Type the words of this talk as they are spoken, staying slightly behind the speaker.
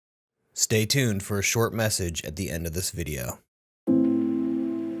Stay tuned for a short message at the end of this video.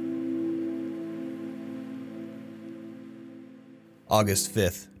 August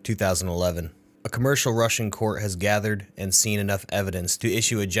 5th, 2011. A commercial Russian court has gathered and seen enough evidence to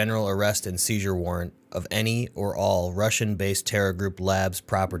issue a general arrest and seizure warrant of any or all Russian-based terror group labs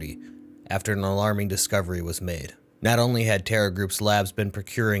property after an alarming discovery was made. Not only had terror group's labs been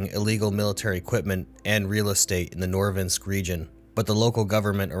procuring illegal military equipment and real estate in the Norinsk region, but the local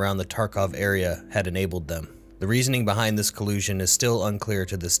government around the Tarkov area had enabled them. The reasoning behind this collusion is still unclear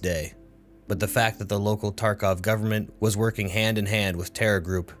to this day, but the fact that the local Tarkov government was working hand in hand with terror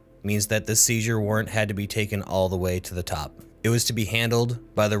group means that this seizure warrant had to be taken all the way to the top. It was to be handled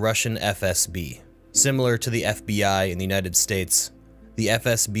by the Russian FSB. Similar to the FBI in the United States, the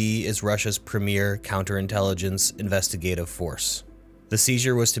FSB is Russia's premier counterintelligence investigative force. The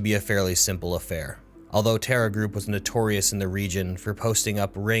seizure was to be a fairly simple affair. Although Terror Group was notorious in the region for posting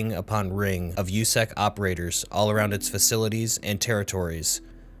up ring upon ring of USEC operators all around its facilities and territories,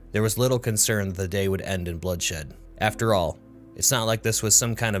 there was little concern that the day would end in bloodshed. After all, it's not like this was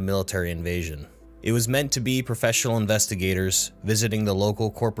some kind of military invasion. It was meant to be professional investigators visiting the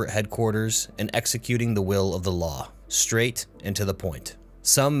local corporate headquarters and executing the will of the law, straight and to the point.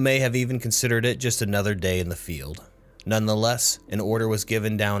 Some may have even considered it just another day in the field. Nonetheless, an order was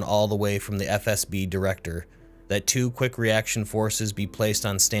given down all the way from the FSB director that 2 quick reaction forces be placed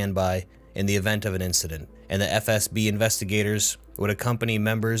on standby in the event of an incident, and the FSB investigators would accompany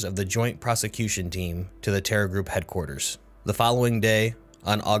members of the joint prosecution team to the terror group headquarters. The following day,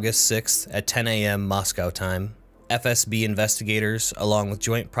 on August 6th at 10 a.m. Moscow time, FSB investigators, along with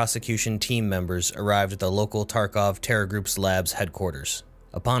joint prosecution team members, arrived at the local Tarkov terror group's labs headquarters.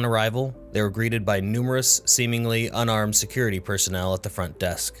 Upon arrival, they were greeted by numerous, seemingly unarmed security personnel at the front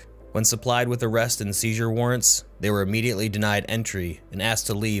desk. When supplied with arrest and seizure warrants, they were immediately denied entry and asked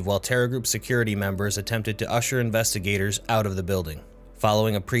to leave while terror group security members attempted to usher investigators out of the building.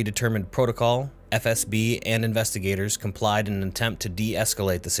 Following a predetermined protocol, FSB and investigators complied in an attempt to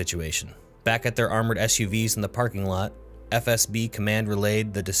de-escalate the situation. Back at their armored SUVs in the parking lot, FSB command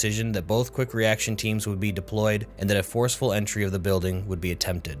relayed the decision that both quick reaction teams would be deployed and that a forceful entry of the building would be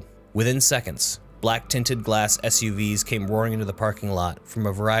attempted. Within seconds, black tinted glass SUVs came roaring into the parking lot from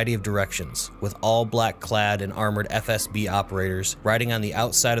a variety of directions, with all black clad and armored FSB operators riding on the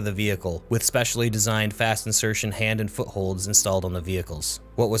outside of the vehicle with specially designed fast insertion hand and footholds installed on the vehicles.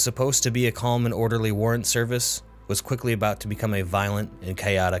 What was supposed to be a calm and orderly warrant service was quickly about to become a violent and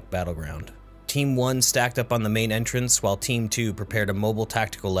chaotic battleground. Team 1 stacked up on the main entrance while Team 2 prepared a mobile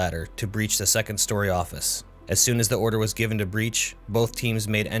tactical ladder to breach the second-story office. As soon as the order was given to breach, both teams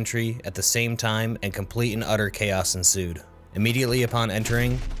made entry at the same time and complete and utter chaos ensued. Immediately upon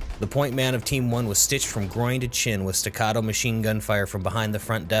entering, the point man of Team 1 was stitched from groin to chin with staccato machine gun fire from behind the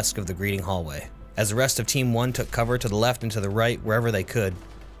front desk of the greeting hallway. As the rest of Team 1 took cover to the left and to the right wherever they could,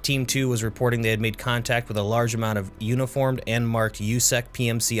 Team 2 was reporting they had made contact with a large amount of uniformed and marked USEC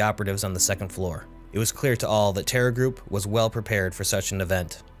PMC operatives on the second floor. It was clear to all that Terror Group was well prepared for such an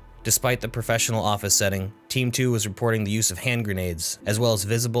event. Despite the professional office setting, Team 2 was reporting the use of hand grenades, as well as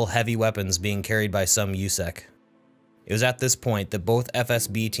visible heavy weapons being carried by some USEC. It was at this point that both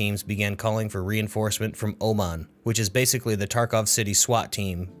FSB teams began calling for reinforcement from Oman, which is basically the Tarkov City SWAT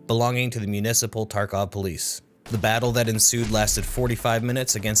team belonging to the municipal Tarkov police. The battle that ensued lasted 45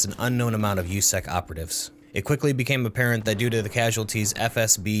 minutes against an unknown amount of USEC operatives. It quickly became apparent that due to the casualties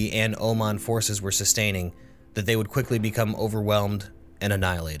FSB and Oman forces were sustaining, that they would quickly become overwhelmed and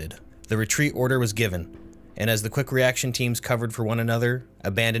annihilated. The retreat order was given, and as the quick reaction teams covered for one another,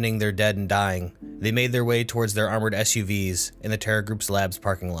 abandoning their dead and dying, they made their way towards their armored SUVs in the Terror Group's labs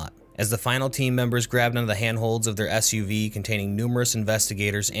parking lot. As the final team members grabbed onto the handholds of their SUV containing numerous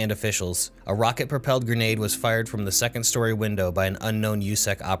investigators and officials, a rocket-propelled grenade was fired from the second-story window by an unknown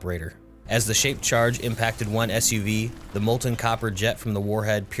USEC operator. As the shaped charge impacted one SUV, the molten copper jet from the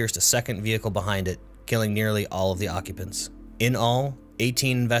warhead pierced a second vehicle behind it, killing nearly all of the occupants. In all,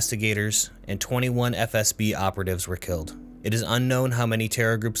 18 investigators and 21 FSB operatives were killed. It is unknown how many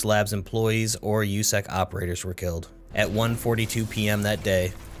Terror Group's labs employees or USEC operators were killed. At 1:42 p.m. that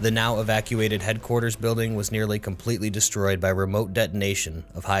day, the now evacuated headquarters building was nearly completely destroyed by remote detonation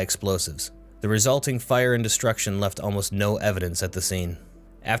of high explosives. The resulting fire and destruction left almost no evidence at the scene.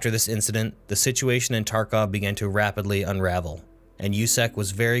 After this incident, the situation in Tarkov began to rapidly unravel, and USEC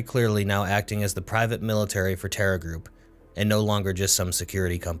was very clearly now acting as the private military for Terror Group, and no longer just some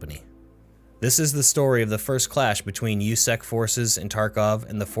security company. This is the story of the first clash between USEC forces in Tarkov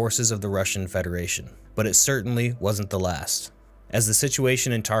and the forces of the Russian Federation. But it certainly wasn't the last. As the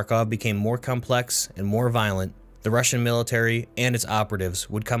situation in Tarkov became more complex and more violent, The Russian military and its operatives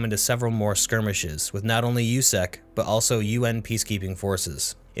would come into several more skirmishes with not only USEC, but also UN peacekeeping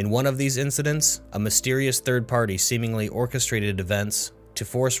forces. In one of these incidents, a mysterious third party seemingly orchestrated events to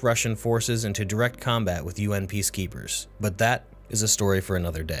force Russian forces into direct combat with UN peacekeepers. But that is a story for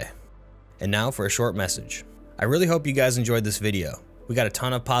another day. And now for a short message. I really hope you guys enjoyed this video. We got a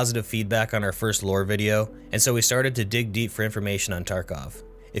ton of positive feedback on our first lore video, and so we started to dig deep for information on Tarkov.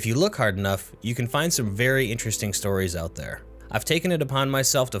 If you look hard enough, you can find some very interesting stories out there. I've taken it upon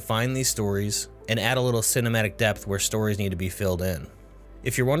myself to find these stories and add a little cinematic depth where stories need to be filled in.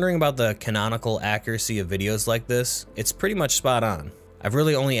 If you're wondering about the canonical accuracy of videos like this, it's pretty much spot on. I've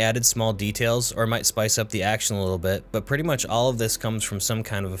really only added small details or might spice up the action a little bit, but pretty much all of this comes from some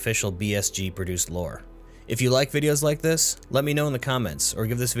kind of official BSG produced lore. If you like videos like this, let me know in the comments or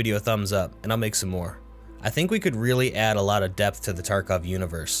give this video a thumbs up and I'll make some more. I think we could really add a lot of depth to the Tarkov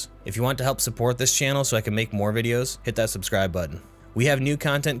universe. If you want to help support this channel so I can make more videos, hit that subscribe button. We have new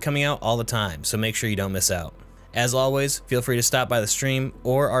content coming out all the time, so make sure you don't miss out. As always, feel free to stop by the stream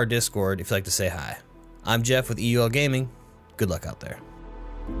or our Discord if you'd like to say hi. I'm Jeff with EUL Gaming. Good luck out there.